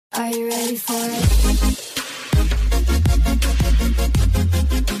Are you ready for it?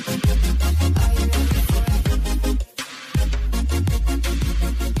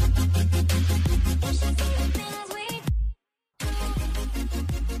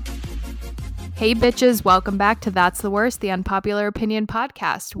 Hey bitches, welcome back to That's the Worst, the Unpopular Opinion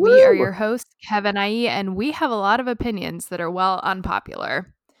Podcast. We are your hosts, Kevin IE, and we have a lot of opinions that are, well,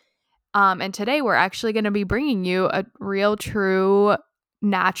 unpopular. And today we're actually going to be bringing you a real, true,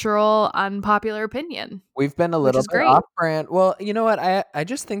 natural, unpopular opinion. We've been a which little is bit great. off-brand. Well, you know what? I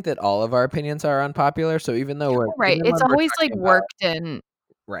just think that all of our opinions are unpopular. So even though we're Right. even It's when we're always like talking about worked in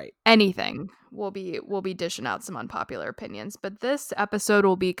right, anything. We'll be dishing out some unpopular opinions, but this episode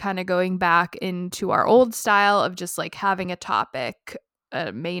will be kind of going back into our old style of just like having a topic,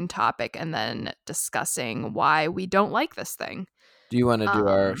 a main topic, and then discussing why we don't like this thing. do you want to do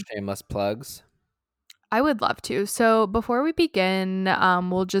our Um, shameless plugs? I would love to. So before we begin,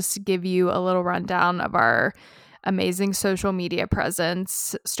 we'll just give you a little rundown of our amazing social media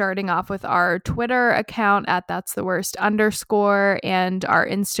presence, starting off with our Twitter account at That's the Worst _ and our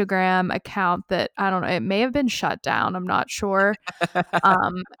Instagram account that, I don't know, it may have been shut down. I'm not sure.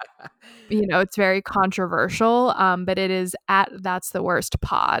 It's very controversial, but it is at That's the Worst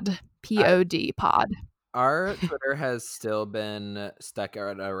pod, POD pod. Our Twitter has still been stuck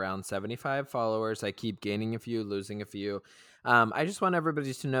at around 75 followers. I keep gaining a few, losing a few. I just want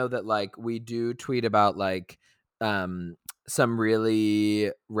everybody to know that like we do tweet about like some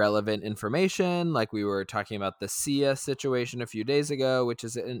really relevant information. Like we were talking about the Sia situation a few days ago, which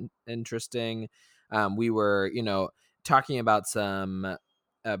is interesting. We were, talking about some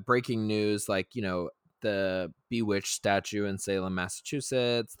breaking news, like, the Bewitched statue in Salem,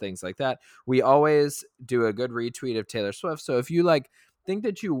 Massachusetts, things like that. We always do a good retweet of Taylor Swift. So if you like think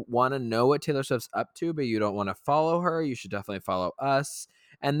that you want to know what Taylor Swift's up to, but you don't want to follow her, you should definitely follow us.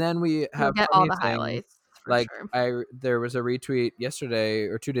 And then we You'll have get plenty all of the things. highlights for Like sure. there was a retweet yesterday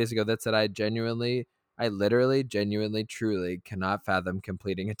or 2 days ago that said I literally, genuinely, truly cannot fathom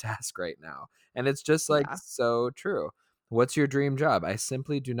completing a task right now. And it's just like Yeah. so true. What's your dream job? I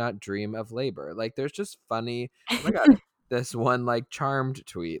simply do not dream of labor. Like there's just funny, oh my God, this one like Charmed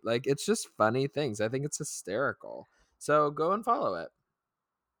tweet. Like it's just funny things. I think it's hysterical. So go and follow it.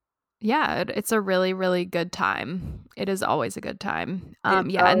 Yeah, it's a really, really good time. It is always a good time. It's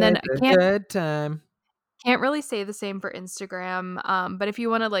Yeah, and then always a good time. can't really say the same for Instagram. But if you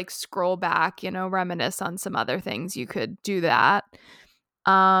want to like scroll back, reminisce on some other things, you could do that.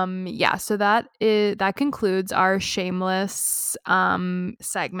 Yeah, so that concludes our shameless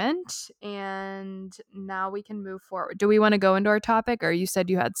segment, and now we can move forward. Do we want to go into our topic, or you said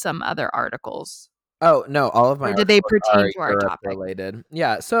you had some other articles? Oh, no, all of my Or did they articles pertain are to our Europe topic? related.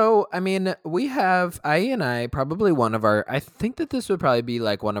 Yeah, so, I mean, we have, I probably I think that this would probably be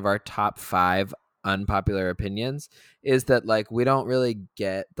like one of our top 5 unpopular opinions, is that like we don't really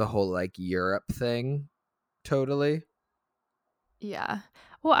get the whole like Europe thing totally. Yeah.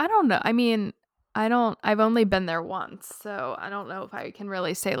 Well, I don't know. I mean, I've only been there once, so I don't know if I can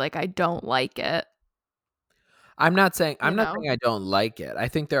really say like I don't like it, I'm not saying you know? I don't like it. I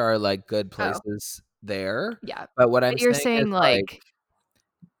think there are like good Oh, places there, yeah. but what I'm But you're saying is saying like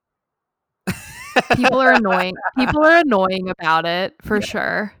like people are annoying. People are annoying about it for yeah,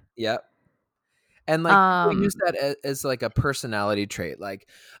 sure. yep. And like people Um, use that as like a personality trait, like,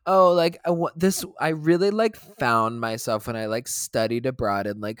 oh, like I really like found myself when I like studied abroad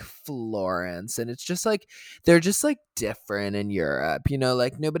in like Florence, and it's just like they're just like different in Europe,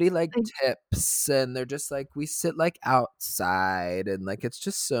 like nobody like like tips, and they're just like we sit like outside, and like it's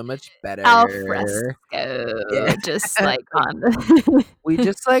just so much al better. Yeah, fresco, just like like on the we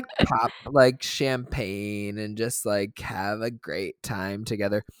just like pop like champagne and just like have a great time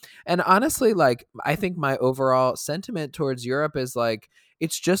together. And honestly, like I think my overall sentiment towards Europe is like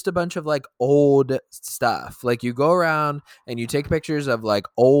it's just a bunch of like old stuff. Like you go around and you take pictures of like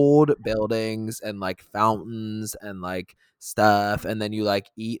old buildings and like fountains and like stuff, and then you like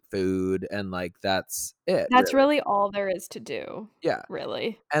eat food, and like that's it That's really. really all there is to do, Yeah.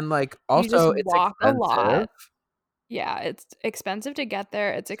 really. And like You just also it's walk a expensive. lot. Yeah, it's expensive to get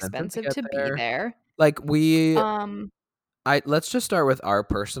there, it's Expensive to expensive get to be there. there. Like Um, let's just start with our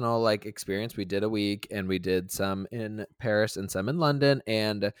personal like experience. We did a week, and we did some in Paris and some in London,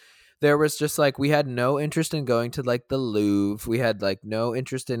 and there was just like we had no interest in going to like the Louvre. We had like no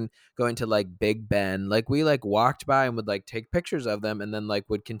interest in going to like Big Ben. Like we like walked by and would like take pictures of them, and then like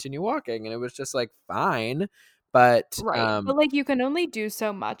would continue walking, and it was just like fine. But right, but, like, you can only do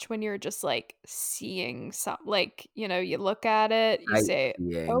so much when you're just, like, seeing some like, you look at it, you say, "Oh,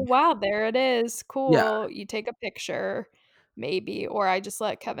 sightseeing. wow, there it is, Yeah. cool," you take a picture. maybe, or I just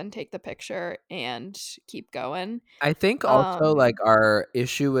let Kevin take the picture and keep going. I think also like Um, our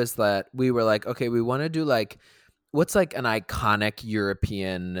issue is that we were like, okay, we want to do like what's like an iconic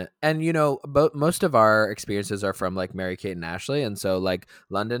European, and most of our experiences are from like Mary Kate and Ashley, and so like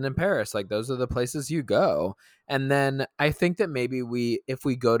London and Paris, like those are the places you go. And then I think that maybe if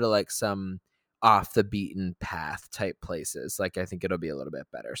we go to like some off the beaten path type places, like I think it'll be a little bit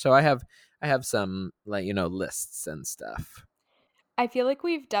better. So I have some like lists and stuff. I feel like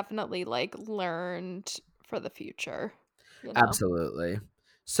we've definitely like learned for the future, you know? Absolutely.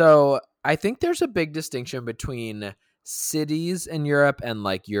 So I think there's a big distinction between cities in Europe and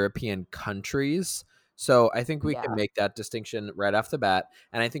like European countries. So I think we can Yeah. make that distinction right off the bat.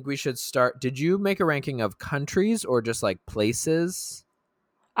 And I think we should start. Did you make a ranking of countries or just like places?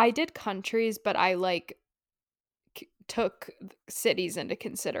 I did countries, but I like took cities into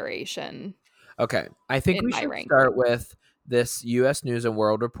consideration Okay. I think in we my should start ranking. with this US News and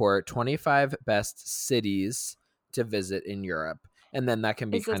World Report 25 best cities to visit in Europe. And then that can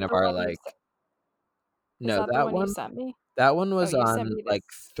be Is this kind of the our one you like, sent? Is no, that the that one you one, sent me? that one Oh, was you sent on me like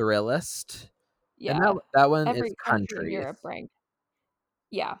this. Thrillist. And that Yeah. that one is Every country in countries. Europe ranked.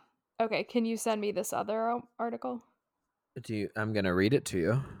 Yeah. Okay, can you send me this other article? I'm gonna read it to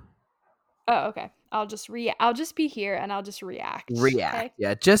you. Oh, okay. I'll just be here and I'll just react, React. okay?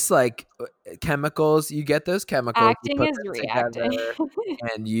 Yeah, just like chemicals, you get those chemicals, you Acting put is them reacting. together,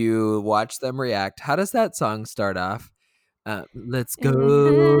 and you watch them react. How does that song start off? Let's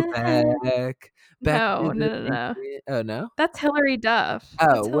go back to No, no, the no, no. beginning. Oh no. That's Hilary Duff. Oh,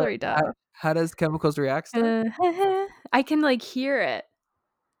 That's what? Hilary How, Duff. how does chemicals react start? I can, like, hear it.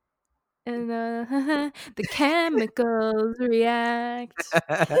 And, the chemicals react.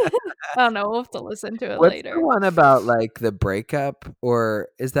 I don't know, we'll have to listen to it What's the later. one about like the breakup, or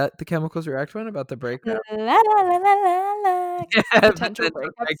is that the chemicals react one about the breakup? La la la la la la. Yeah, Potential potential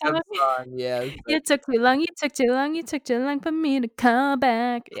breakup breakup song. song. Yes. You took too long, you took too long, you took too long for me to come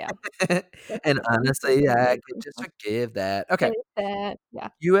back. Yeah, that's And the one. That's honestly, the I lyrics could and just stuff. forgive that. Okay. Get that. Yeah.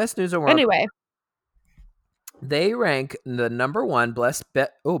 US News and World, Anyway. they rank the number one best.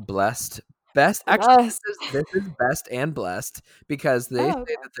 Actually, Bless. this is best and blessed because they say Oh,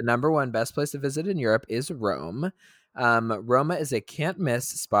 okay. that the number one best place to visit in Europe is Rome. Roma is a can't miss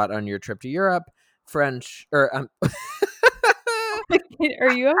spot on your trip to Europe. French or Are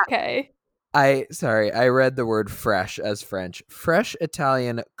you okay? I read the word fresh as French. Fresh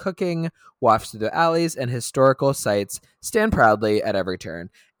Italian cooking wafts through the alleys and historical sites stand proudly at every turn.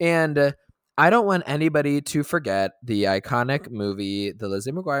 And I don't want anybody to forget the iconic movie, the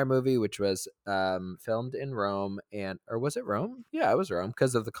Lizzie McGuire movie, which was filmed in Rome, or was it Rome? Yeah, it was Rome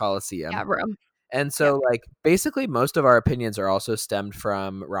because of the Yeah, Colosseum. Rome. And Yep. so, like, basically, most of our opinions are also stemmed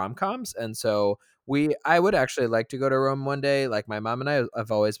from rom coms. And so, I would actually like to go to Rome one day. Like, my mom and I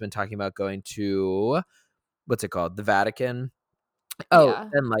have always been talking about going to what's it called? The Vatican. Oh, Yeah.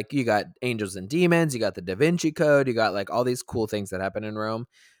 and like, you got Angels and Demons, you got the Da Vinci Code, you got like all these cool things that happen in Rome.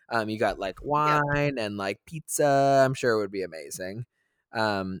 You got like Yep. wine and like pizza. I'm sure it would be amazing.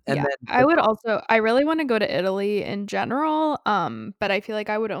 And Yeah. then I really wanna go to Italy in general, but I feel like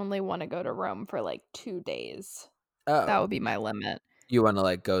I would only wanna go to Rome for, like, 2 days. That oh, would be my limit. you want to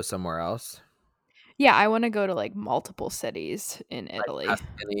like go somewhere else, Yeah, I wanna go to, like, multiple cities in like Italy.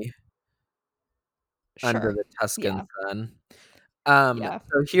 Tuscany, under Sure. the Tuscan Yeah. sun. Yeah.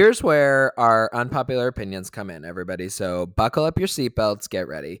 So here's where our unpopular opinions come in, everybody. So buckle up your seatbelts, get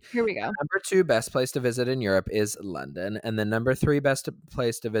ready. Here we go. Number two best place to visit in Europe is London, and the number three best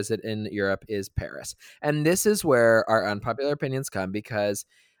place to visit in Europe is Paris. And this is where our unpopular opinions come because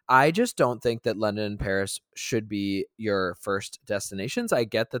I just don't think that London and Paris should be your first destinations. I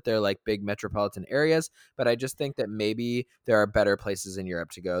get that they're like big metropolitan areas, but I just think that maybe there are better places in Europe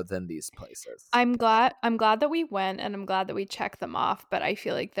to go than these places. I'm glad that we went, and I'm glad that we checked them off, but I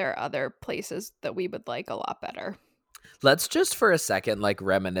feel like there are other places that we would like a lot better. Let's just for a second like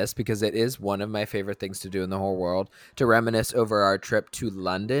reminisce because it is one of my favorite things to do in the whole world to reminisce over our trip to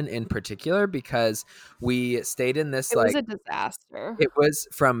London in particular because we stayed in this It was like a disaster. it was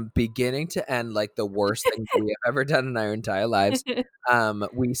from beginning to end like the worst thing that we have ever done in our entire lives.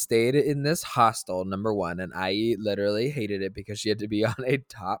 We stayed in this hostel, number one, and I literally hated it because she had to be on a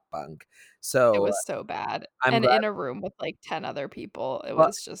top bunk. It So was so bad, I'm and glad. in a room with, like, 10 other people, it Well,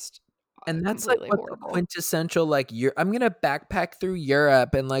 was just, and that's like completely what the horrible. quintessential like I'm gonna backpack through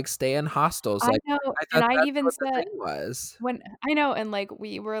Europe and like stay in hostels. I Like know, I and thought I that's even what the said thing was. when I know, and, like,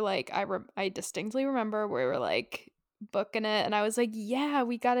 we were, like, I distinctly remember we were, like, booking it, and I was like, "Yeah,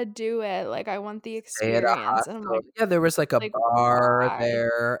 we gotta do it, like, I want the Stay at a experience," and I'm hostel. Yeah, there was like a like, bar "Why?"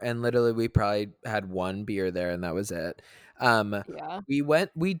 there, and literally we probably had one beer there, and that was it. Yeah.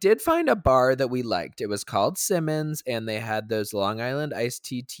 We did find a bar that we liked. It was called Simmons, and they had those Long Island iced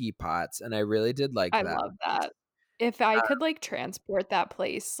tea teapots, and I really did like I that. love that. If I could, like, transport that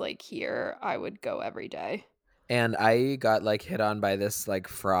place, like, here, I would go every day. And I got like hit on by this like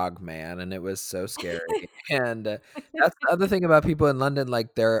frog man, and it was so scary. And that's the other thing about people in London,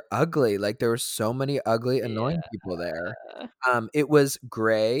 like they're ugly. Like there were so many ugly, annoying Yeah. people there. It was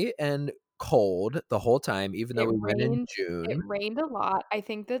gray and cold the whole time, even though It we went in rained it June. rained a lot. I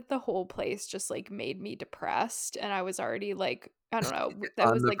think that the whole place just, like, made me depressed, and I was already, like, I don't know,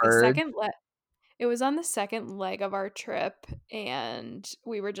 that On was, the like, the verge. second le it was on the second leg of our trip, and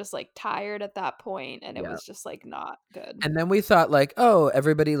we were just, like, tired at that point, and it Yeah. was just, like, not good. And then we thought like, oh,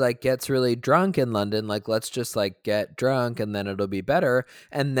 everybody like gets really drunk in London. Like, let's just like get drunk and then it'll be better.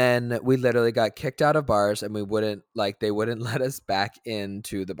 And then we literally got kicked out of bars, and they wouldn't let us back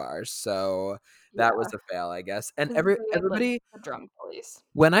into the bars. So that was Yeah, a fail, I guess. And 'cause they had, like, everybody, a drunk police.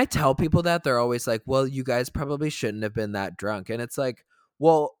 when I tell people that, they're always like, well, you guys probably shouldn't have been that drunk. And it's like,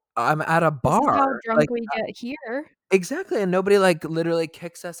 well, I'm at a This is bar. how drunk Like, we get here. exactly, and nobody, like, literally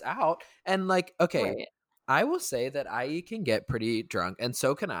kicks us out, and, like, okay, Right. I will say that I can get pretty drunk, and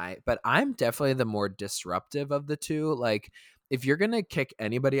so can I, but I'm definitely the more disruptive of the 2, like, if you're gonna kick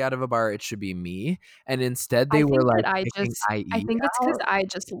anybody out of a bar, it should be me, and instead I they were, think that like, kicking I IE think it's 'cause out, I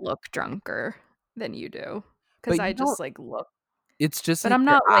just look drunker than you do, 'cause but I you don't just, like, look it's just, but like, I'm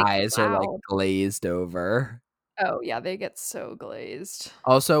your not, like, eyes are, like, loud. glazed over. Oh, yeah, they get so glazed.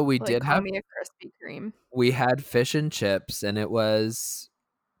 Also, Like, call me a Krispy Kreme. we had fish and chips, and it was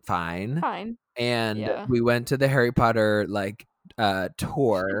fine. Fine. And Yeah. we went to the Harry Potter, like,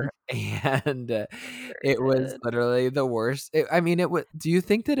 tour, and Very it was good. literally the worst. I mean, it would do you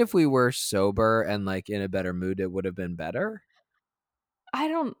think that if we were sober and, like, in a better mood, it would have been better? I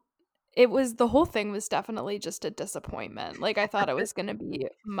don't it was the whole thing was definitely just a disappointment. Like, I thought it was gonna be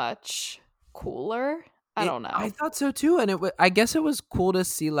much cooler. I don't I know. thought so too, and I guess it was cool to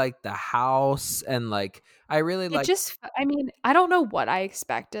see, like, the house, and, like, I really It liked just I mean, I don't know what I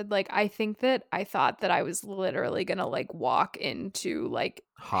expected. Like, I think that I thought that I was literally gonna, like, walk into, like,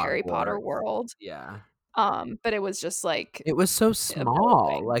 Harry Potter Hogwarts. world, Yeah. but it was just, like, It was so a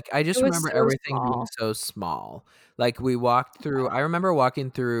small, building. like, I It just was remember so everything being small. so small. Like, we walked through I remember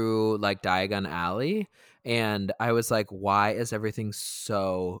walking through, like, Diagon Alley, and I was like, "Why is everything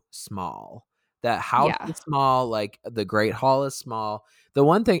so small?" That house Yeah. is small, like, the Great Hall is small. The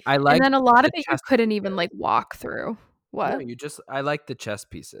one thing I And liked then a lot of the it you chess couldn't even, pieces. like, walk through. No, What? I liked the chess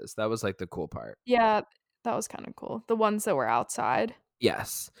pieces. That was, like, the cool part. Yeah, that was kinda cool. The ones that were outside.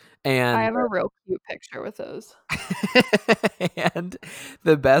 Yes, I and have a real cute picture with those. and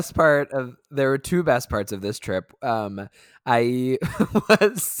the best part of there were 2 best parts of this trip. I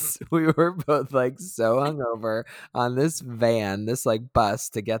we were both, like, so hungover on this van, this, like, bus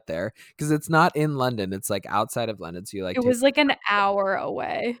to get there because it's not in London, it's, like, outside of London, so you, like, It take was, like, an hour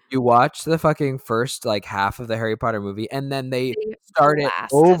away. you watch the fucking first, like, half of the Harry Potter movie, and then They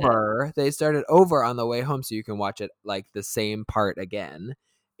blasted it. they started over on the way home so you can watch it, like, the same part again,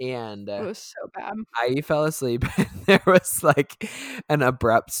 and, It was so bad. I fell asleep, and there was, like, an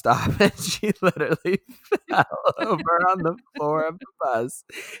abrupt stop, and she literally fell over on the floor of the bus,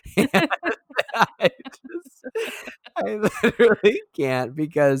 and I literally can't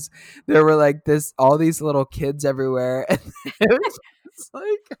because there were, like, all these little kids everywhere, and it was just,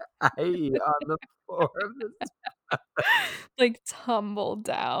 like, I on the floor of this Like, tumbled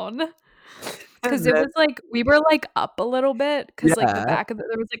down. and 'Cause it then was, like we were, like, up a little bit 'cause, like, the yeah. back of the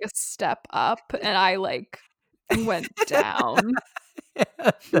there was, like, a step up, and I, like, went down.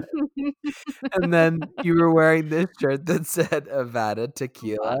 And then you were wearing this shirt that said Avada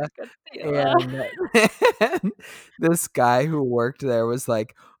Tequila, Vodka tequila. and and this guy who worked there was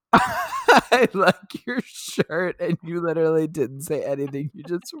like, "I like your shirt," and you literally didn't say anything, you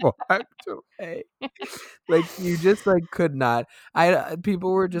just walked away. Like, you just, like, could not.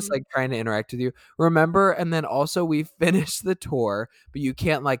 People were just, Mhm. like, trying to interact with you. Remember and then also we finished the tour, but you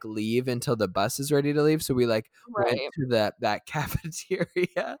can't, like, leave until the bus is ready to leave, so we, like, went Right. to that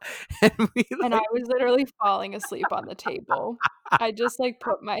cafeteria, and we, And I like was literally falling asleep on the table. I just, like,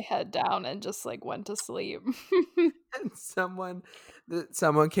 put my head down and just, like, went to sleep. and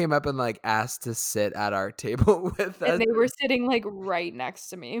someone came up and, like, asked to sit at our table with And us. they were sitting, like, right next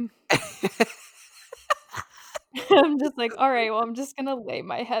to me. I'm just like, "Alright, well, I'm just gonna lay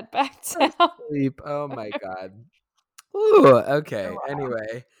my head back down." Asleep. Oh my god. Ooh, okay.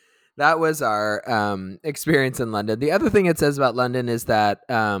 Anyway, that was our experience in London. The other thing it says about London is that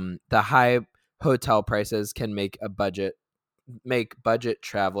the high hotel prices can make budget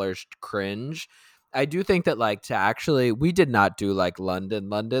travelers cringe. I do think that like to actually we did not do like London,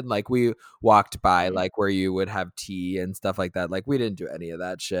 like we walked by Mhm. like where you would have tea and stuff like that. Like we didn't do any of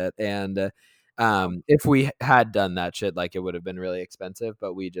that shit. And No. if we had done that shit, like it would have been really expensive,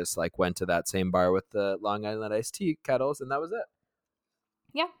 but we just like went to that same bar with the Long Island iced tea kettles and that was it.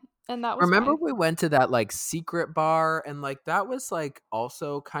 Yeah, and that was Remember fine. we went to that like secret bar and like that was like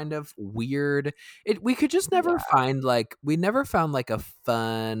also kind of weird. We could just never Yeah. find like we never found like a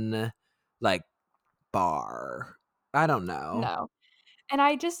fun like bar. I don't know. No. And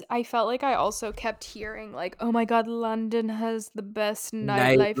I felt like I also kept hearing like, "Oh my god, London has the best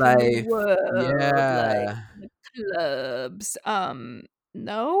nightlife in the Nightlife. world, like Yeah. the clubs."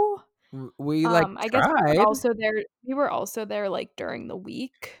 No? We like I guess tried. we were also there, like, during the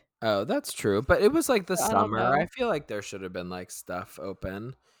week, Oh, that's true. But it was like the so I don't summer. I know feel like there should have been like stuff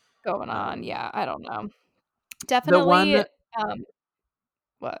open. going on, Um, yeah, I don't know. the Definitely, one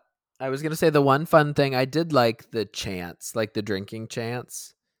what? I was gonna say the one fun thing I did like the chants, like the drinking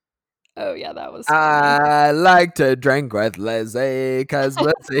chants. Oh, yeah, that was funny. I like to drink with Lizzie because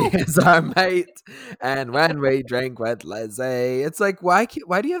Lizzie is our mate. And when we drink with Lizzie, it's like, why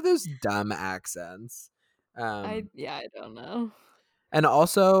do you have those dumb accents? I don't know. And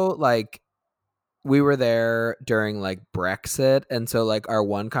also, like, we were there during like Brexit. And so, like, our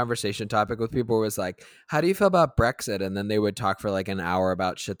one conversation topic with people was like, how do you feel about Brexit? And then they would talk for like an hour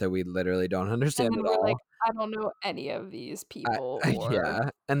about shit that we literally don't And understand then at we're like, all. "I don't know any of these people," or, Yeah,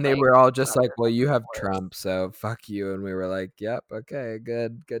 and they like, were all just whatever, like, "Well, you of have course. Trump, so fuck you," and we were like, "Yep, okay,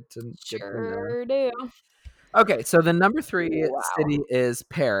 good to know." Sure do. Okay, so the number 3 Wow. city is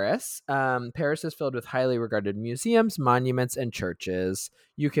Paris. Paris is filled with highly regarded museums, monuments, and churches.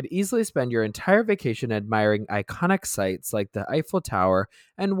 You could easily spend your entire vacation admiring iconic sites like the Eiffel Tower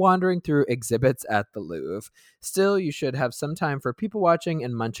and wandering through exhibits at the Louvre. Still, you should have some time for people watching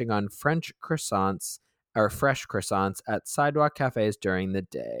and munching on French croissants or fresh croissants at sidewalk cafes during the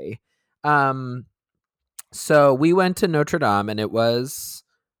day. Um, so we went to Notre Dame and it was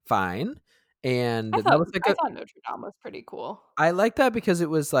fine. And that was like I thought Notre Dame was pretty cool. I like that because it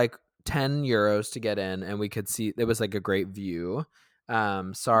was like €10 to get in and we could see it was like a great view.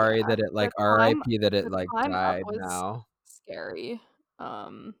 Sorry Yeah. that it like The climb RIP that it the like climb up died was now. scary.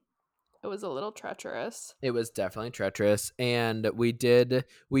 Um, it was a little treacherous. It was definitely treacherous and we did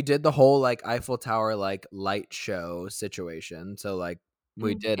the whole like Eiffel Tower like light show situation. So like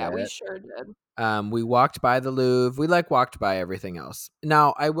we did Yeah, we it. sure did. We walked by the Louvre. We like walked by everything else.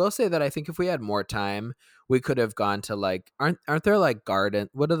 Now, I will say that I think if we had more time, we could have gone to like aren't there like garden?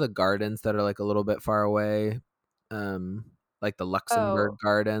 What are the gardens that are like a little bit far away? Um, like the Luxembourg Oh.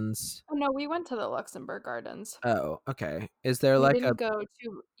 Gardens. Oh, no, we went to the Luxembourg Gardens. Oh, okay. Is there We like a didn't go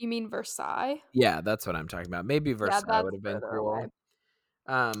to you mean Versailles? yeah, that's what I'm talking about. Maybe Yeah, Versailles would that's have been further away. cool.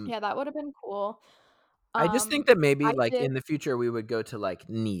 Um, Yeah, that would've been cool. I just think that maybe I like did in the future we would go to like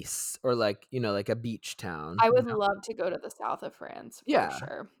Nice or like, like a beach town, I you would know? love to go to the south of France for Yeah.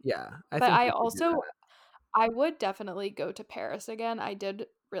 sure. Yeah. I But think we could do that. I would definitely go to Paris again. I did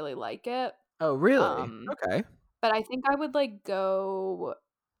really like it. Oh, really? Um, Okay. but I think I would, like, go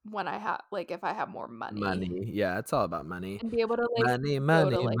when I have like, if I have more money Money. Yeah, it's all about money. and be able to, like, Money, go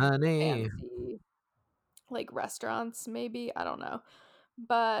to, money, like, money. fancy, like, restaurants maybe, I don't know.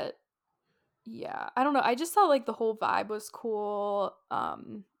 But, yeah, I don't know, I just thought, like, the whole vibe was cool,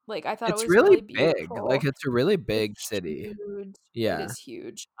 like, I thought it It's was really really big. Like, beautiful. it's a really big It's city. huge. It Yeah. is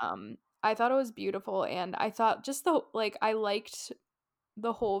huge. I thought it was beautiful, and I thought just I liked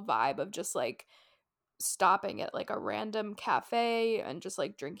the whole vibe of just, like, stopping at, like, a random cafe and just,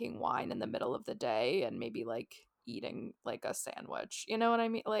 like, drinking wine in the middle of the day and maybe, like, eating, like, a sandwich, you know what I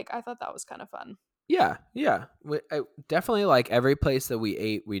mean? Like, I thought that was kinda fun. Yeah, yeah. Definitely, like, every place that we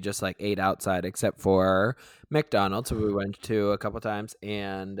ate, we just, like, ate outside except for McDonald's, who we went to a couple times,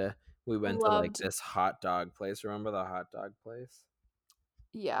 and we went to, like, Loved this hot dog place. Remember the hot dog place?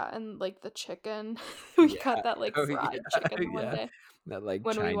 Yeah, and, like, the chicken. We Yeah. got that, like, Oh, yeah. fried chicken one Yeah. day That, like,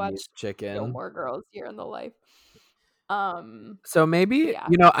 when we Chinese watched chicken. Gilmore Girls: Year in the Life. Um, So maybe, yeah.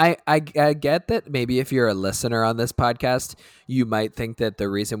 I get that maybe if you're a listener on this podcast, you might think that the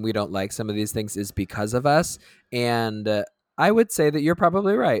reason we don't like some of these things is because of us. And I would say that you're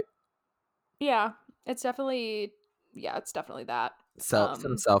probably right. Yeah, it's definitely it's definitely that. Some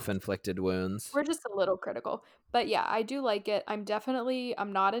Um, self-inflicted wounds. we're just a little critical. But yeah, I do like it. I'm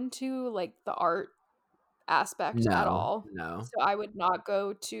not into like the art aspect at No, all. no. So I would not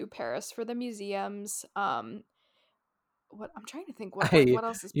go to Paris for the museums. What I'm trying to think I, what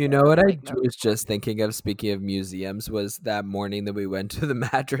else is you know Paris what I like known was for? just thinking of, speaking of museums, was that morning that we went to the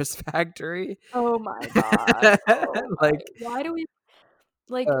mattress factory. Oh my god. Oh my. Like, Why do we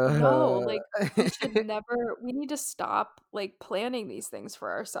Like, no, Uh, like, we need to stop, like, planning these things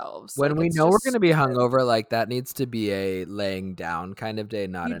for ourselves. when Like, we it's know we're just gonna be stupid. hungover, like, that needs to be a laying down kind of day,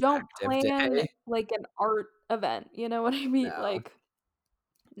 not You an don't active plan, day. like, an art event, you know what I mean? No. Like,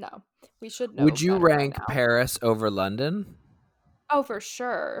 no, we should know Would you better by rank now. Paris over London? Oh, for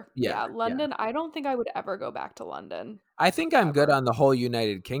sure. Yeah, Yeah, yeah. London, I don't think I would ever go back to London, I think I'm good ever. on the whole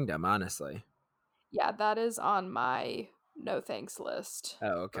United Kingdom, honestly. Yeah, that is on my no thanks list,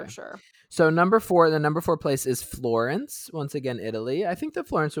 Oh, for okay. sure. So the number 4 place is Florence, once again, Italy. I think that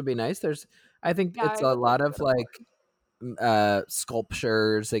Florence would be nice. I think Yeah, it's I a would love lot to go of to like Florence.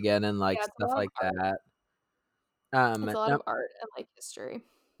 sculptures again and like Yeah, it's a stuff lot of like art. that. It's a lot No, of art and, like, history.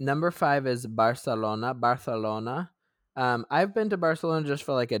 number 5 is Barcelona. Barcelona. I've been to Barcelona just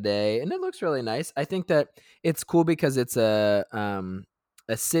for like a day, and it looks really nice. I think that it's cool because it's a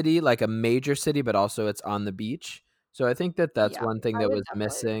city, like a major city, but also it's on the beach. So I think that that's Yeah, one thing I that would was definitely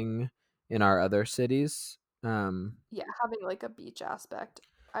missing in our other cities. yeah, having, like, a beach aspect.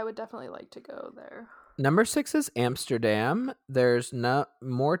 I would definitely like to go there. Number 6 is Amsterdam. There's no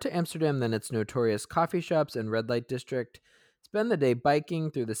more to Amsterdam than its notorious coffee shops and red light district. Spend the day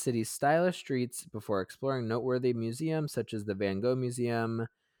biking through the city's stylish streets before exploring noteworthy museums such as the Van Gogh Museum.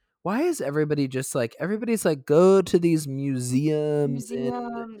 Why is everybody's like go to these museums in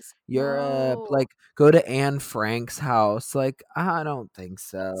Museums. Europe, No. like go to Anne Frank's house? Like I don't think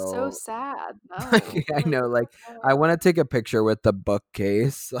That's so so. sad. No. I Like, know, what the like I hell? want to take a picture with the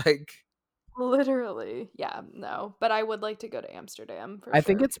bookcase, like Literally. Yeah, no. But I would like to go to Amsterdam for I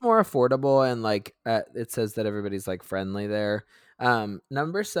think sure. it's more affordable and like it says that everybody's like friendly there.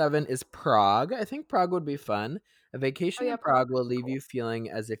 Number 7 is Prague. I think Prague would be fun. A Oh vacation yeah, in Prague Prague would will be leave cool. you feeling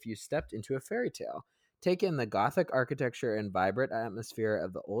as if you stepped into a fairy tale. Take in the Gothic architecture and vibrant atmosphere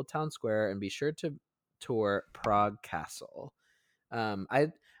of the Old Town Square, and be sure to tour Prague Castle.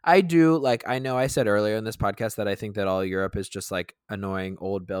 I do like I know I said earlier in this podcast that I think that all Europe is just like annoying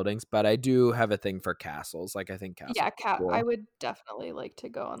old buildings, but I do have a thing for castles. Like I think castles Yeah, are I cool. would definitely like to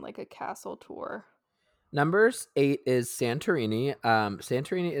go on like a castle tour. Numbers 8 is Santorini.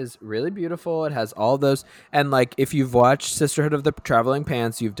 Santorini is really beautiful. It has all those, and like if you've watched Sisterhood of the Traveling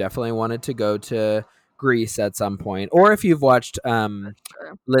Pants, you've definitely wanted to go to Greece at some point, or if you've watched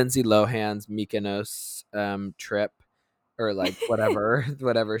Sure. Lindsay Lohan's Mykonos trip, or like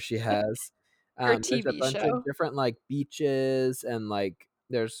whatever she has. Her There's a TV bunch of show. different like beaches and like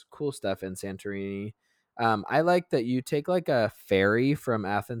there's cool stuff in Santorini. I like that you take like a ferry from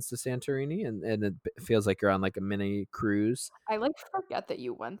Athens to Santorini, and it feels like you're on like a mini cruise. I like forget that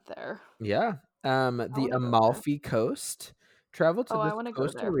you went there. Yeah. I The want to go there. Amalfi Coast. Travel to Oh, I this want to go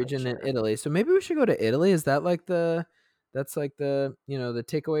coastal there for region in sure. Italy. So maybe we should go to Italy. Is that like that's like the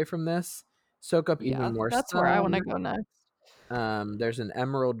takeaway from this? Soak up Yeah, even more that's where I want sun. to go next. There's an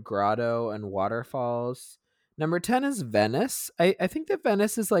emerald grotto and waterfalls. Number 10 is Venice. I think that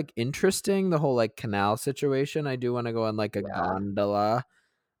Venice is like interesting, the whole like canal situation. I do want to go on like a Yeah, gondola.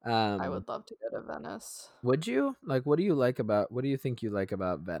 I Um, would love to go to Venice. would you? Like what do you think you like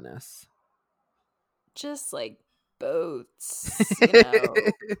about Venice? Just like boats, you know,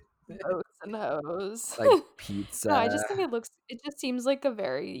 boats and hoes. Like No, pizza. I just think it just seems like a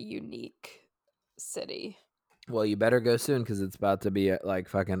very unique city. Well, you better go soon because it's about to be like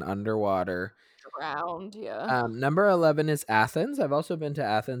fucking underwater. Drowned, yeah. Number 11 is Athens. I've also been to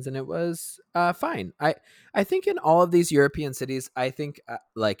Athens and it was fine. I think in all of these European cities, I think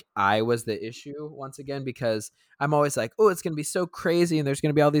like I was the issue once again because I'm always like, oh, it's gonna be so crazy and there's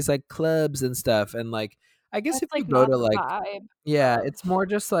gonna be all these like clubs and stuff and like I guess if That's you like go not to the like vibe yeah, of it's more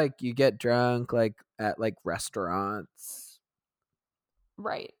just like you get drunk like at like restaurants.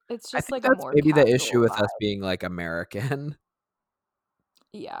 right. It's I just think like a that's more maybe the issue casual with us vibe. being like American.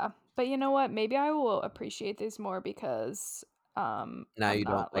 Yeah. But you know what? Maybe I will appreciate these more because Now I'm you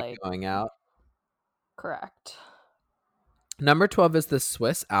don't not like like going out. correct. Number 12 is the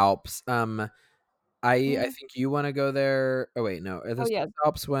Swiss Alps. I Mm. think you want to go there. Oh wait, no. Are the Oh yeah. Swiss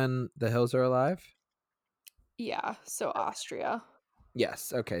Alps when the hills are alive? Yeah. So Austria.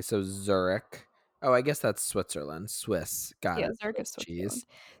 Yes. Okay. So Zurich. Oh, I guess that's Switzerland. Swiss. Got Yeah, it. Zurich is Swiss Switzerland. cheese.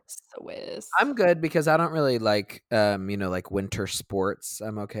 Swiss. I'm good because I don't really like like winter sports.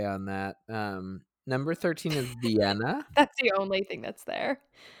 I'm okay on that. Number 13 is Vienna. That's the only thing that's there.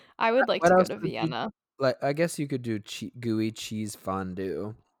 I would like What to go else to would you Vienna. like? I guess you could do gooey cheese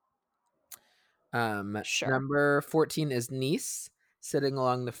fondue. Sure. Number 14 is Nice. Sitting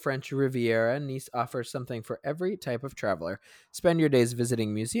along the French Riviera, Nice offers something for every type of traveler. Spend your days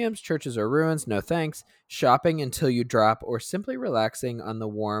visiting museums, churches, or ruins, no thanks, shopping until you drop, or simply relaxing on the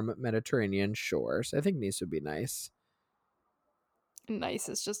warm Mediterranean shores. I think Nice would be nice. Nice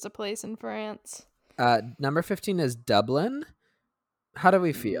is just a place in France. Number 15 is Dublin. How do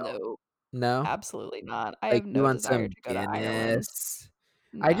we feel? No, No? absolutely not. I Like, have you no want desire some to go to Ireland. Guinness?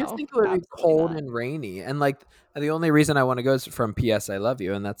 I just No, think it would be absolutely cold not. and rainy, and, like, the only reason I wanna go is from P.S. I Love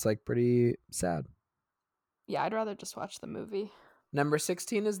You, and that's, like, pretty sad. Yeah, I'd rather just watch the movie. Number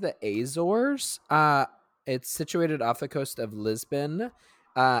 16 is the Azores. It's situated off the coast of Lisbon.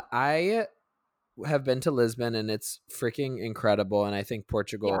 I have been to Lisbon, and it's freaking incredible, and I think Yeah,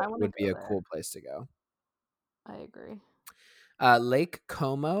 Portugal I want to would be go a there. cool place to go. I agree. Lake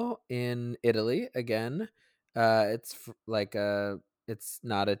Como in Italy again. It's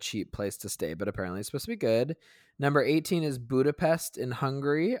not a cheap place to stay, but apparently it's supposed to be good. Number 18 is Budapest in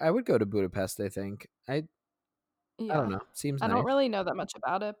Hungary. I would go to Budapest, I think. I don't Yeah. know. Seems I don't nice. really know that much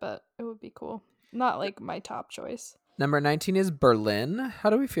about it, but it would be cool. Not like my top choice. Number 19 is Berlin. How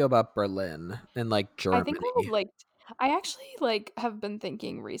do we feel about Berlin and like I think I would Germany? like I actually like have been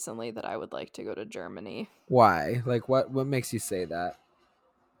thinking recently that I would like to go to Germany. Why? Like what makes you say that?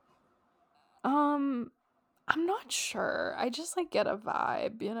 Um, I'm not sure. I just like get a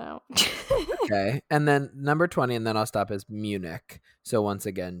vibe, you know. Okay. And then number 20, and then I'll stop, is Munich. So once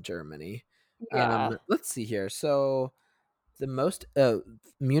again, Germany. Yeah. Let's see here. So the most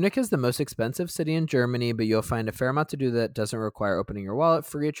Munich is the most expensive city in Germany, but you'll find a fair amount to do that doesn't require opening your wallet.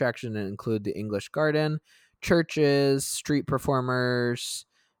 Free attraction and include the English Garden, churches, street performers,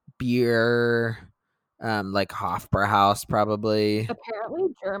 beer, like Hofbrauhaus probably.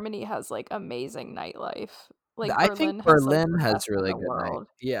 Apparently Germany has like amazing nightlife. Like I think Berlin has like Berlin the has best in really the good night. world.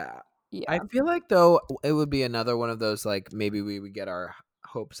 Yeah. I Yeah. feel like though it would be another one of those like maybe we would get our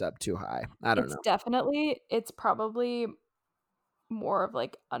hopes up too high. I don't know. It's probably more of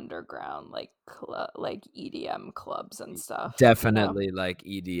like underground like EDM clubs and stuff, you know. Definitely like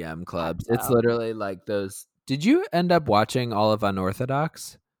EDM I clubs. don't It's know. literally like those. Did you end up watching all of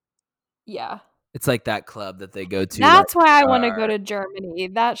Unorthodox? Yeah. It's like that club that they go to like That's why I want to go to Germany.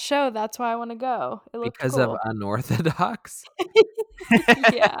 That show, that's why I want to go. It looked because of cool. Unorthodox.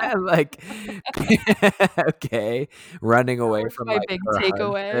 Yeah. Like okay, running That away was from my like big her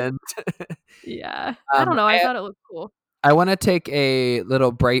takeaway. husband. Yeah. I don't know, I I thought it looked cool. I want to take a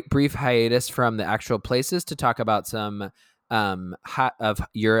little brief hiatus from the actual places to talk about some of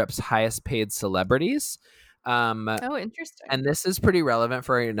Europe's highest paid celebrities. Um, Oh, interesting. and this is pretty relevant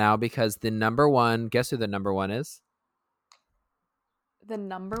for right now because the number one, guess who the number one is The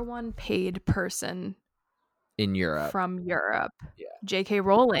number one paid person in Europe? from Europe, Yeah. J.K.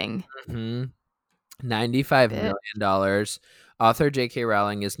 Rowling. hmm $95 Bit. million. Author J.K.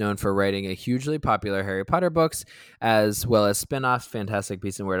 Rowling is known for writing a hugely popular Harry Potter books, as well as spin-offs Fantastic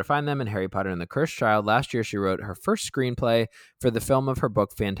Beasts and Where to Find Them and Harry Potter and the Cursed Child. Last year, she wrote her first screenplay for the film of her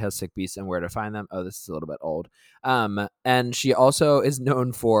book, Fantastic Beasts and Where to Find Them. Oh, this is a little bit old. And she also is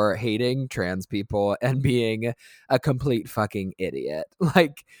known for hating trans people and being a complete fucking idiot.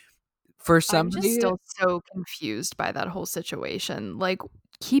 Like, for I'm just somebody still so confused by that whole situation. Like,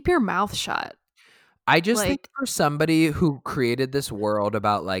 keep your mouth shut. I just think Like, for somebody who created this world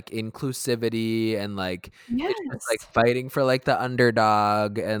about like inclusivity and like it's just like yes, fighting for like the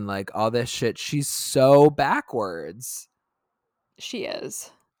underdog and like all this shit, she's so backwards. she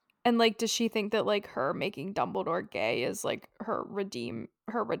is. And like, does she think that like her making Dumbledore gay is like her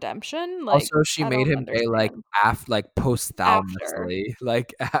redemption? Like, Also, she I made don't him gay like understand. After. posthumously,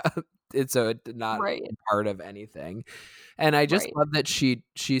 like it's so it did not Right. part of anything. And I just Right. love that she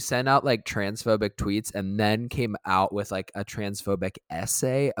sent out like transphobic tweets and then came out with like a transphobic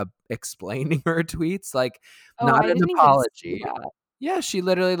essay explaining her tweets, like Oh, not I an didn't even see apology. that. Yeah, she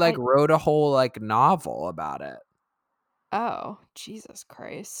literally like I wrote a whole like novel about it. Oh, Jesus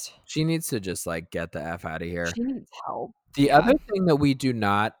Christ. She needs to just like get the F out of here. She needs help. The other Yeah. thing that we do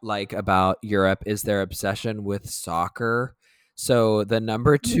not like about Europe is their obsession with soccer. So the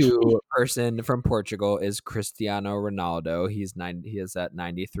number 2 person from Portugal is Cristiano Ronaldo. He is at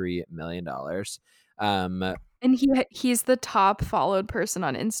 $93 million. And he's the top followed person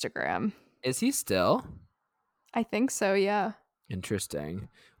on Instagram. Is he still? I think so, yeah. Interesting. It's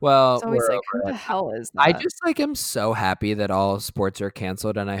Well, always we're like, who over the it. hell is I that? just like am so happy that all sports are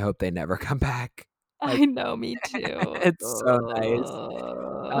canceled and I hope they never come back. Like I know, me too. it's so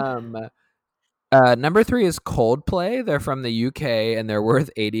nice. Um Number 3 is Coldplay. They're from the UK and they're worth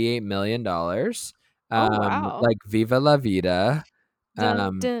 $88 million. Oh, wow. Like Viva La Vida. Dun,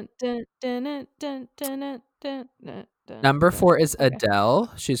 Um, dun, dun, dun, dun, dun, dun, dun, dun, dun, dun, Number dun. 4 is Okay.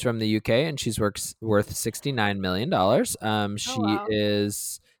 Adele. She's from the UK and she's worth $69 million. Oh, She wow.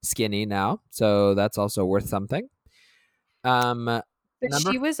 is skinny now, so that's also worth something. Um, But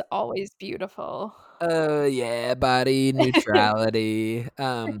number she was always beautiful. Oh yeah, body neutrality.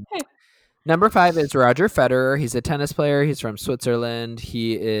 Number 5 is Roger Federer. He's a tennis player. He's from Switzerland.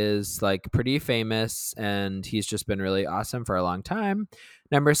 He is like pretty famous and he's just been really awesome for a long time.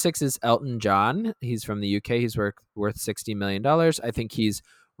 Number 6 is Elton John. He's from the UK. He's worth $60 million. I think he's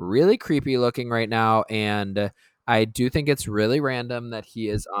really creepy looking right now. And I do think it's really random that he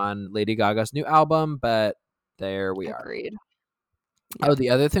is on Lady Gaga's new album, but there we are. Agreed. Oh,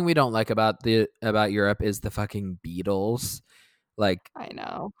 the other thing we don't like about Europe is the fucking Beatles. Like, I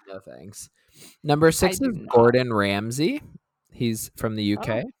know. no thanks. Number 6 do is not. Gordon Ramsay. He's from the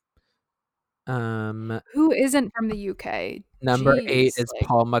UK. Who isn't from the UK? Number 8 Jeez, is like,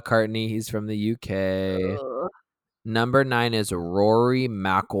 Paul McCartney. He's from the UK. ugh. Number 9 is Rory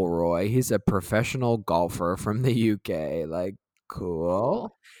McIlroy. He's a professional golfer from the UK. Like,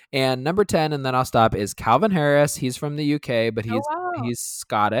 cool. And number 10, and then I'll stop, is Calvin Harris. He's from the UK, but he's wow.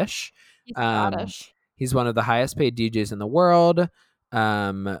 Scottish. He's Scottish. He's one of the highest paid DJs in the world.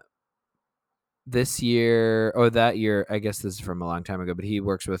 This year, or that year, I guess this is from a long time ago, but he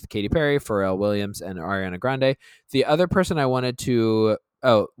works with Katy Perry, Pharrell Williams, and Ariana Grande. The other person I wanted to,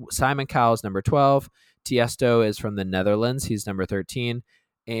 Simon Cowell is number 12. Tiesto is from the Netherlands. He's number 13.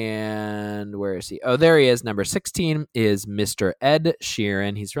 And where is he? Oh, there he is. Number 16 is Mr. Ed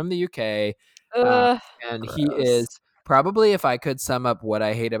Sheeran. He's from the UK. And gross. he is probably, if I could sum up what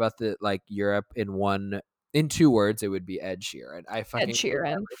I hate about the Europe in 2 words, it would be Ed Sheeran. I fucking Ed Sheeran,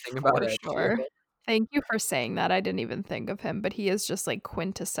 hate everything about Ed sure. Sheeran. Thank you for saying that. I didn't even think of him, but he is just like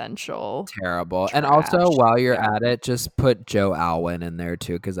quintessential. Terrible. Trash. And also, while you're at it, just put Joe Alwyn in there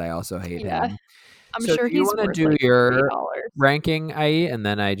too, because I also hate him. I'm sure do you he's want to worth do like your $3. ranking, IE? And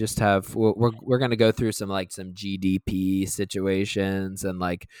then I just have we're gonna go through some GDP situations and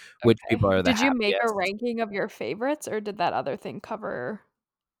which people are the Did you make a happiest. ranking of your favorites, or did that other thing cover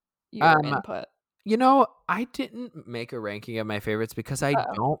your input? I didn't make a ranking of my favorites because I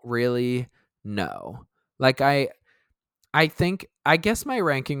don't really know. I guess my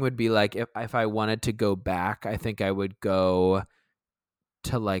ranking would be if I wanted to go back, I think I would go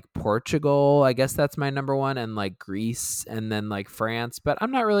to Portugal. I guess that's my number 1, and Greece, and then France, but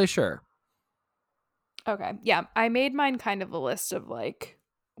I'm not really sure. Okay. Yeah, I made mine kind of a list of where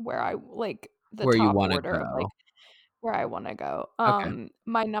I the where top you want to order go. of where I want to go. Okay.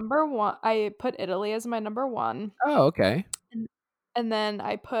 My number 1, I put Italy as my number 1. Oh, okay. And then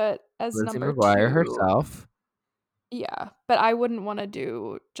I put as Lizzie number McGuire 2 herself. Yeah, but I wouldn't want to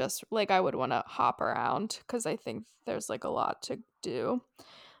do just I would want to hop around because I think there's a lot to do.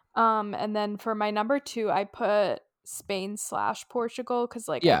 And then for my number 2, I put Spain/Portugal because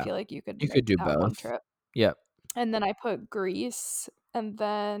I feel like you could do that both. one trip. Yep. And then I put Greece, and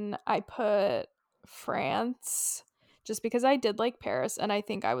then I put France just because I did like Paris, and I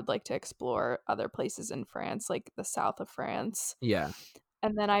think I would like to explore other places in France, like the south of France. Yeah.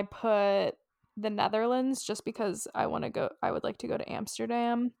 And then I put the Netherlands just because I would like to go to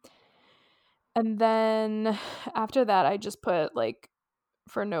Amsterdam. And then after that, I just put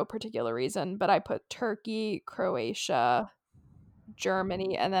for no particular reason, but I put Turkey, Croatia,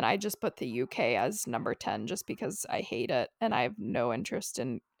 Germany, and then I just put the UK as number 10 just because I hate it and I have no interest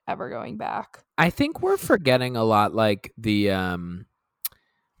in ever going back. I think we're forgetting a lot I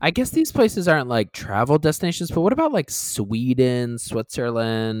guess these places aren't travel destinations, but what about Sweden,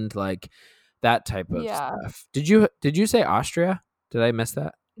 Switzerland, that type of stuff? Did you say Austria? Did I miss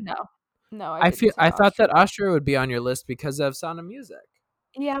that? No, I thought that Austria would be on your list because of Sound of Music.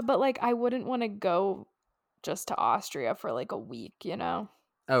 Yeah, but I wouldn't want to go just to Austria for a week,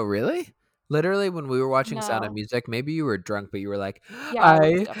 Oh, really? Literally, when we were watching Sound of No. Music, maybe you were drunk, but you were like, Yeah, I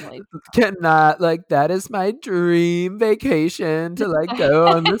was I definitely cannot, that is my dream vacation to go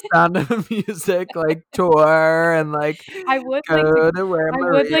on the Sound of Music tour and I would go to where I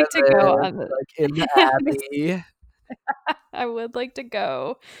Maria would like to go lives, on the in the Abbey. I would like to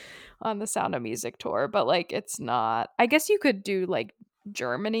go on the Sound of Music tour, but it's not. I guess you could do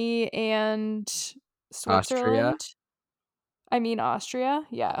Germany and Switzerland. Austria. I mean Austria,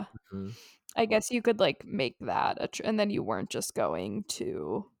 yeah. Mhm. I guess you could make that and then you weren't just going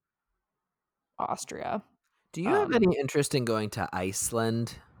to Austria. Do you have any interest in going to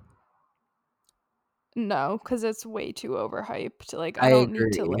Iceland? No, because it's way too overhyped. I I don't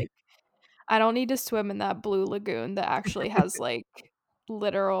need to agree. I don't need to swim in that blue lagoon that actually has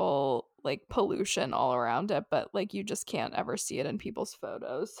literal pollution all around it, but you just can't ever see it in people's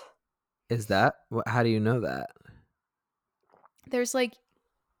photos. Is that how do you know that? There's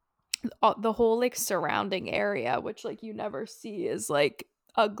the whole surrounding area, which you never see, is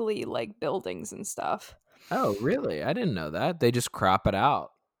ugly buildings and stuff. Oh, really? I didn't know that. They just crop it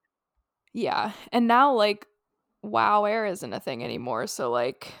out. Yeah. And now like WoW Air isn't a thing anymore, so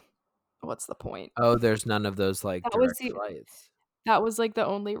like what's the point? Oh, there's none of those like That was direct the flights. that was like the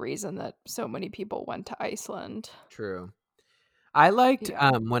only reason that so many people went to Iceland. True. I liked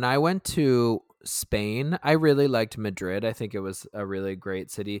Yeah. when I went to Spain, I really liked Madrid. I think it was a really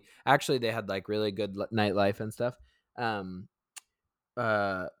great city. Actually, they had like really good nightlife and stuff. Um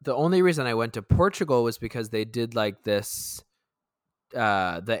the only reason I went to Portugal was because they did like this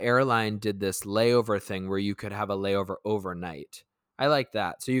the airline did this layover thing where you could have a layover overnight. I like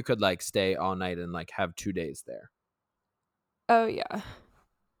that. So you could like stay all night and like have 2 days there. Oh yeah.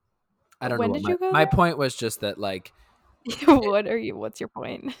 I don't know When what did you go my there? point was just that What's your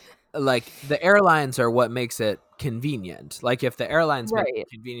point? like the airlines are what makes it convenient. Like if the airlines make it Right.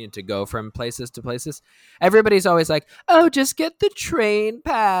 convenient to go from places to places, everybody's always like, "Oh, just get the train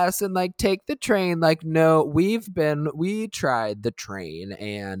pass and like take the train." Like no, we tried the train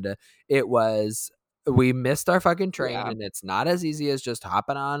and it was we missed our fucking train Yeah. and it's not as easy as just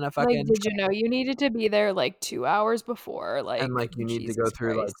hopping on a Like, fucking did you train know you needed to be there like 2 hours before? and Like, like you need to go Jesus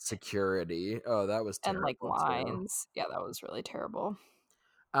through like Christ. security. Oh, that was And like terrible too. lines. Yeah, that was really terrible.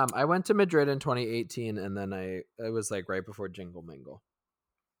 I went to Madrid in 2018 and then it was like right before Jingle Mingle.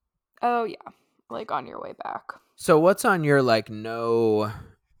 Oh yeah. Like on your way back. So what's on your like no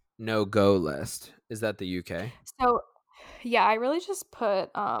go list? Is that the UK? So, yeah, I really just put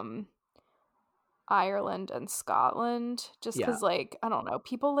Ireland and Scotland just Yeah. cuz like, I don't know,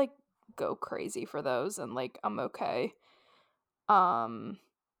 people like go crazy for those and like I'm okay. Um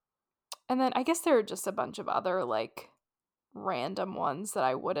and then I guess there are just a bunch of other like random ones that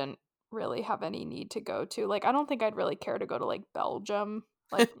I wouldn't really have any need to go to. Like I don't think I'd really care to go to like Belgium.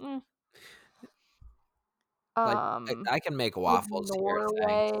 Like Like um I can make like waffles here,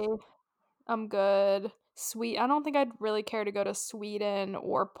 thanks. Norway, I'm good. I don't think I'd really care to go to Sweden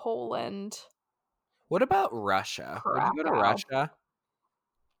or Poland. What about Russia? Would you go to Krakow. Russia?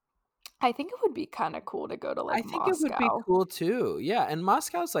 I think it would be kind of cool to go to I like think it would be Moscow. cool too. Yeah, and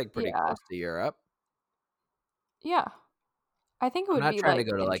Moscow's like pretty Yeah. close to Europe. Yeah. I think it I'm would not be trying to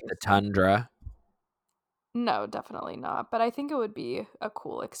like go to like the interesting. tundra. No, definitely not. But I think it would be a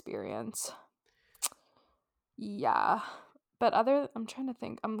cool experience. Yeah. But I'm trying to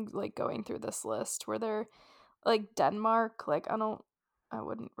think. I'm like going through this list where they're like Denmark. Like I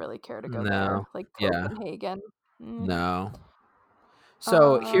wouldn't really care to go No. there. Like Yeah. Copenhagen. Mm. No.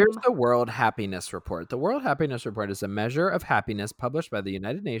 So here's Um, the World Happiness Report. The World Happiness Report is a measure of happiness published by the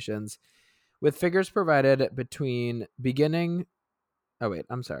United Nations with figures provided between beginning. Oh, wait,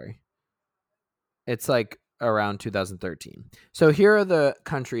 I'm sorry. It's like around 2013. So here are the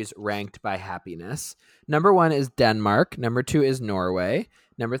countries ranked by happiness. Number 1 is Denmark. Number 2 is Norway.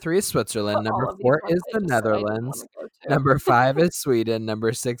 Number 3 is Switzerland. Number all of these 4 ones is I the just said I didn't want Netherlands. to go to. Number 5 is Sweden.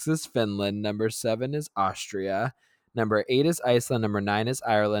 Number 6 is Finland. Number 7 is Austria. Number 8 is Iceland. Number 9 is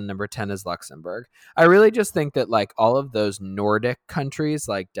Ireland. Number 10 is Luxembourg. I really just think that like all of those Nordic countries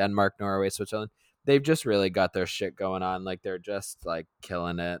like Denmark, Norway, Switzerland, they've just really got their shit going on. Like they're just like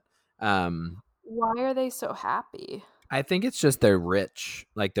killing it. Why are they so happy? I think it's just they're rich.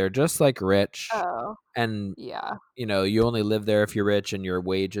 Like they're just like rich Oh, and yeah. you only live there if you're rich and your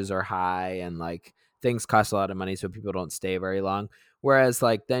wages are high and like things cost a lot of money so people don't stay very long. Whereas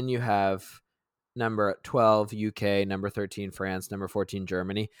like then you have number 12 UK, number 13 France, number 14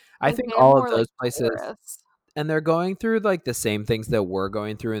 Germany. I Like think they have all of more those like places tourists. and they're going through like the same things that we're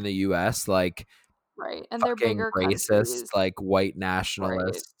going through in the US like Right. And they're fucking bigger racist, countries. like white Right.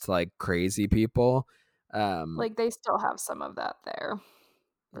 nationalists, like crazy people. Um Like they still have some of that there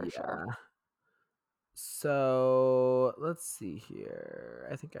for sure. yeah. So let's see here.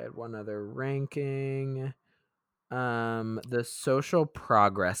 I think I had one other ranking. The social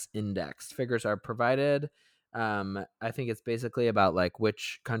progress index figures are provided. I think it's basically about like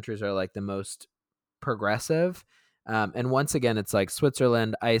which countries are like the most progressive. And once again, it's like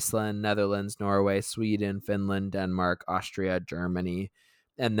Switzerland, Iceland, Netherlands, Norway, Sweden, Finland, Denmark, Austria, Germany,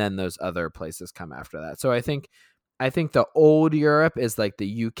 and then those other places come after that. So I think the old Europe is like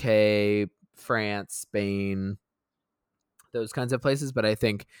the UK, France, Spain, those kinds of places. But I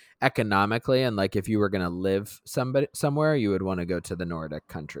think economically and like if you were gonna live somewhere, you would want to go to the Nordic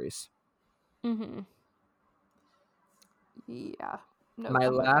countries. Mhm. Yeah. Nope, My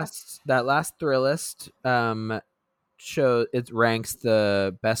I'm okay. last Thrillist show it ranks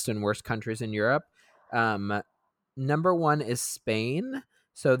the best and worst countries in Europe. Um, Number 1 is Spain.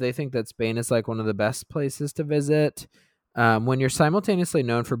 So they think that Spain is like one of the best places to visit. When you're simultaneously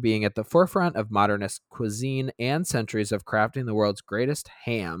known for being at the forefront of modernist cuisine and centuries of crafting the world's greatest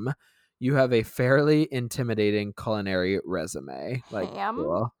ham, you have a fairly intimidating culinary resume. Like, Ham?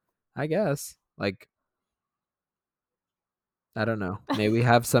 cool. I guess. Like, I don't know. May we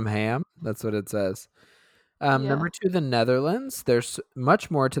have some ham? That's what it says. Yeah. Number 2, the Netherlands. There's much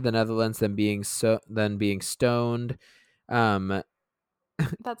more to the Netherlands than being stoned. Um,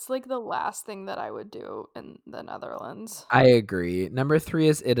 That's like the last thing that I would do in the Netherlands. I agree. Number 3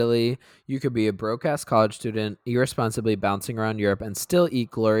 is Italy. You could be a broke-ass college student, irresponsibly bouncing around Europe, and still eat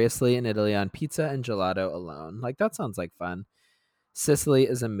gloriously in Italy on pizza and gelato alone. Like, that sounds like fun. Sicily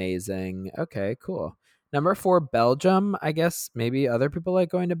is amazing. Okay, cool. Number 4, Belgium. I guess maybe other people like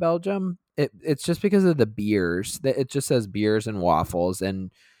going to Belgium. It's just because of the beers. It just says beers and waffles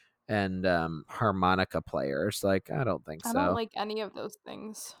and harmonica players. Like, I don't think I don't so. like any of those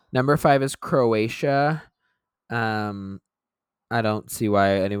things. Number 5 is Croatia. Um, I don't see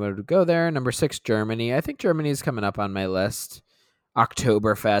why anyone would go there. Number 6, Germany. I think Germany's coming up on my list.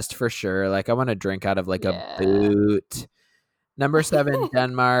 Oktoberfest for sure. Like, I want to drink out of like a Yeah. boot. Number 7,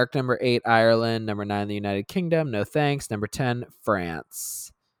 Denmark. Number 8, Ireland. Number 9, the United Kingdom. No thanks. Number 10,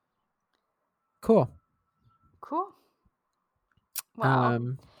 France. Cool. Cool. Wow.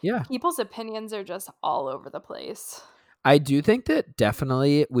 Yeah. People's opinions are just all over the place. I do think that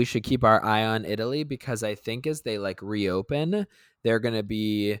definitely we should keep our eye on Italy because I think as they like reopen, they're going to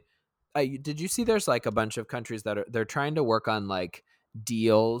be did you see there's like a bunch of countries that they're trying to work on like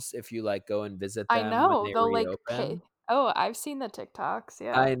deals if you like go and visit I them when know. they They'll like pay. reopen? Oh, I've seen the TikToks.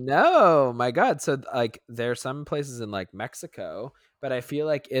 Yeah. I know. My God. So like there's some places in like Mexico, but I feel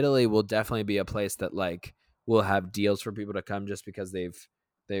like Italy will definitely be a place that like will have deals for people to come just because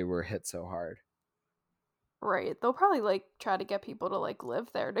they were hit so hard. Right. They'll probably like try to get people to like live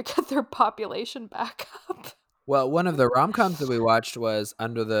there to get their population back up. Well, one of the rom-coms that we watched was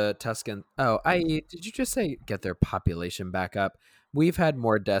Under the Tuscan. Oh, did you just say get their population back up? We've had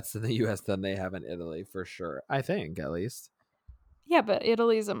more deaths in the US than they have in Italy for sure. I think at least. Yeah, but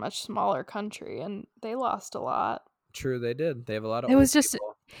Italy's a much smaller country and they lost a lot. True, they did. They have a lot of It old was just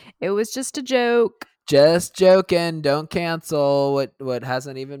people. it was just a joke. Just joking. Don't cancel what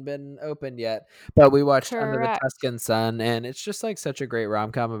hasn't even been opened yet. But we watched Under the Correct. Tuscan Sun, and it's just like such a great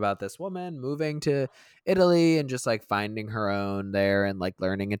rom com about this woman moving to Italy and just like finding her own there and like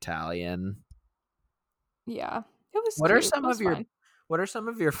learning Italian. Yeah. It was What are cute. It some was of your fine. what are some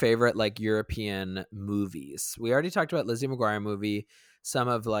of your favorite like European movies? We already talked about Lizzie McGuire movie, some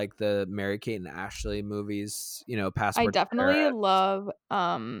of like the Mary Kate and Ashley movies, I Passport to definitely Paris. love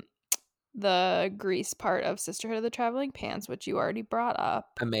the Grease part of Sisterhood of the Traveling Pants, which you already brought up.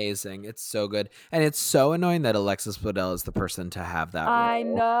 Amazing. It's so good. And it's so annoying that Alexis Bledel is the person to have that I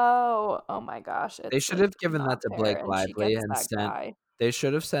role. know. Oh my gosh, They it's should like have given that not to fair. Blake And she Lively gets and that sent guy they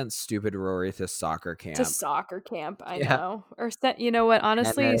should have sent stupid Rory to soccer to camp. soccer camp. I Yeah. know. Or send, you know what?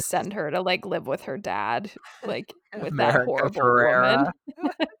 Honestly, Dennis, send her to like live with her dad, like with that America horrible woman. Ferrera.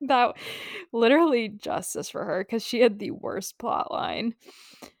 That literally justice for her because she had the worst plot line.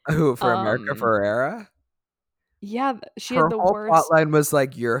 Who for America Um, Ferrera? yeah, she had Her the whole plot worst. line was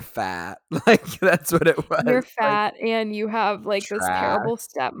like, "You're fat." Like that's what it You're was. Like fat and you have like this trash. terrible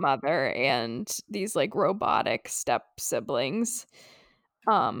stepmother and these like robotic step siblings.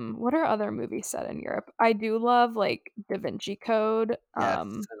 What are other movies set in Europe? I do love like Da Vinci Code, Yes,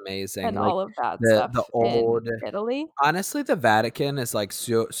 amazing. and Like all of that the stuff in old Italy. honestly, the Vatican is like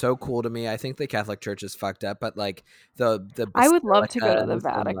so cool to me. I think the Catholic Church is fucked up, but like the I would love to go to the basilicas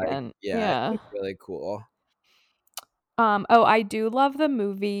and like Vatican. yeah, Yeah. it's really cool. Oh, I do love the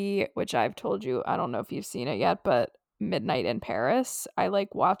movie, which I've told you, I don't know if you've seen it yet, but Midnight in Paris. I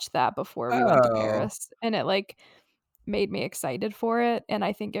like watched that before we went to Oh, Paris and it like made me excited for it and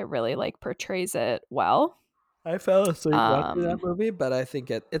I think it really like portrays it well. I fell asleep watching that Um, movie, but I think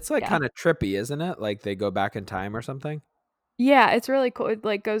it's like yeah. kind of trippy, isn't it? Like they go back in time or something. Yeah, it's really cool. It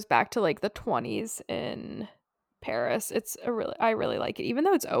like goes back to like the 20s in Paris. It's a really I really like it. Even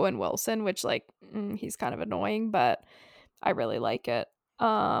though it's Owen Wilson, which like he's kind of annoying, but I really like it.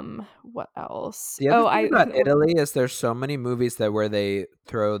 What else? The other Oh, thing I about Italy is there's so many movies that where they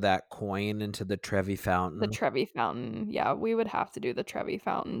throw that coin into the Trevi the Fountain. Trevi Fountain. Yeah, we would have to do the Trevi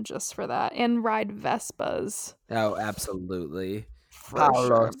Fountain just for that and ride Vespas Oh, absolutely. for Paolo,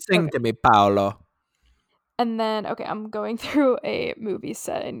 sure. sing Okay. to me, Paolo. And then okay, I'm going through a movie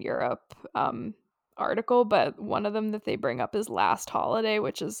set in Europe article, but one of them that they bring up is Last Holiday,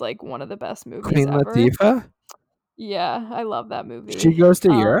 which is like one of the best movies Queen ever. Latifah? Yeah, I love that She movie. goes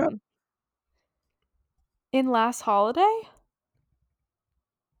to Europe? In Last Holiday?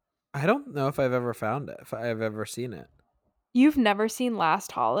 I don't know if I've ever found it, if I've ever seen it. You've never seen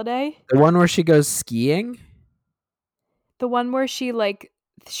Last Holiday? The one where she goes skiing? The one where she like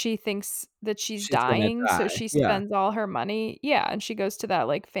she thinks that she's She's gonna dying, so die. she Yeah. spends all her money. Yeah, and she goes to that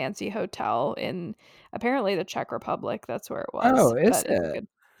like fancy hotel in apparently the Czech Republic. That's where it Oh, was, is but it's a it? good.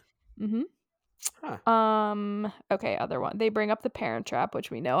 Mhm. Huh. Okay, other one. They bring up The Parent Trap,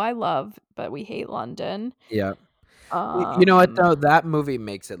 which we know I love, but we hate London. Yeah. You know what Um, though? That movie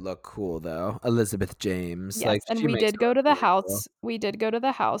makes it look cool though. Elizabeth James, yes, like and she we makes did it go look to the really cool. house. We did go to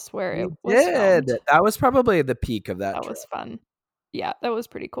the house where it We was did. filmed. That was probably the peak of that That trip, was fun. Yeah, that was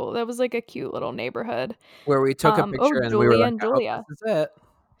pretty cool. That was like a cute little neighborhood. where we took a Oh, picture and we were Julia like, and "I hope Julia. this is it."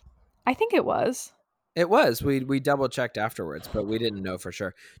 I think it was. It was. We double checked afterwards, but we didn't know for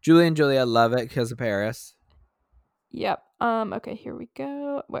sure. Julie and Julia love it because of Paris. Yep. Okay, here we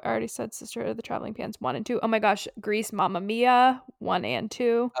go. I already said Sister of the Traveling Pants 1 and 2. Oh my gosh, Grease Mamma Mia 1 and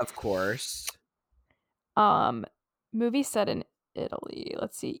 2. Of course. Um movie set in Italy.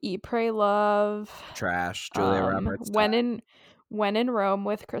 Let's see. Eat Pray Love. Trash. Julia Roberts time. When in Rome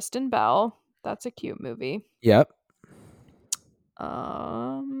with Kristen Bell. That's a cute movie. Yep.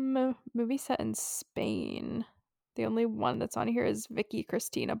 Movie set in Spain. The only one that's on here is Vicky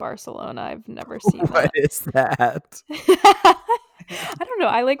Cristina Barcelona. I've never seen What that. is that? I don't know.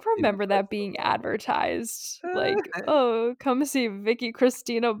 I like remember that being advertised. Like, oh, come see Vicky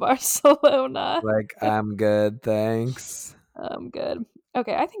Cristina Barcelona. Like, I'm good, thanks. Good.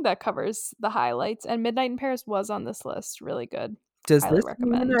 Okay, I think that covers the highlights. And Midnight in Paris was on this list. Really good. Does Highly this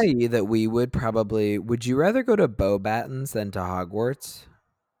mean, recommend. IE, that we would you rather go to Beauxbatons than to Hogwarts?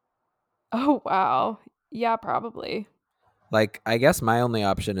 Oh wow. Yeah, probably. Like, I guess my only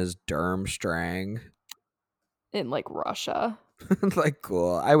option is Durmstrang. In like Russia. Like,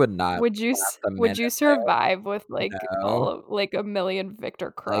 cool. I would not last a Would minute you there. survive with like all No. of like a million Victor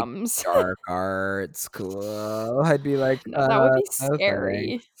Like, Crumbs? dark arts, cool. I'd be like, No, that would be no scary.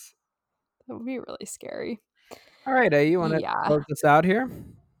 thanks. That would be really scary. All right, you want to Yeah. close this out here?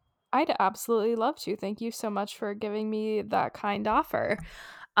 I'd absolutely love to. Thank you so much for giving me that kind offer.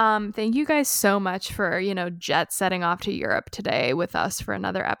 Thank you guys so much for, jet setting off to Europe today with us for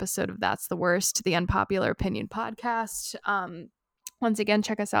another episode of That's the Worst, the Unpopular Opinion podcast. Once again,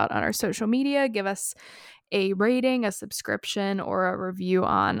 check us out on our social media. Give us a rating, a subscription, or a review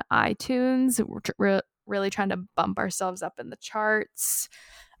on iTunes. We're really trying to bump ourselves up in the charts.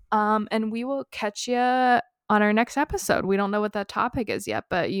 And we will catch you on our next episode. We don't know what that topic is yet,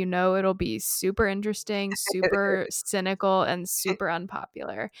 but it'll be super interesting, super cynical, and super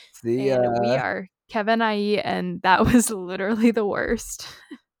unpopular. See ya. And we are Kevin IE, and that was literally the worst.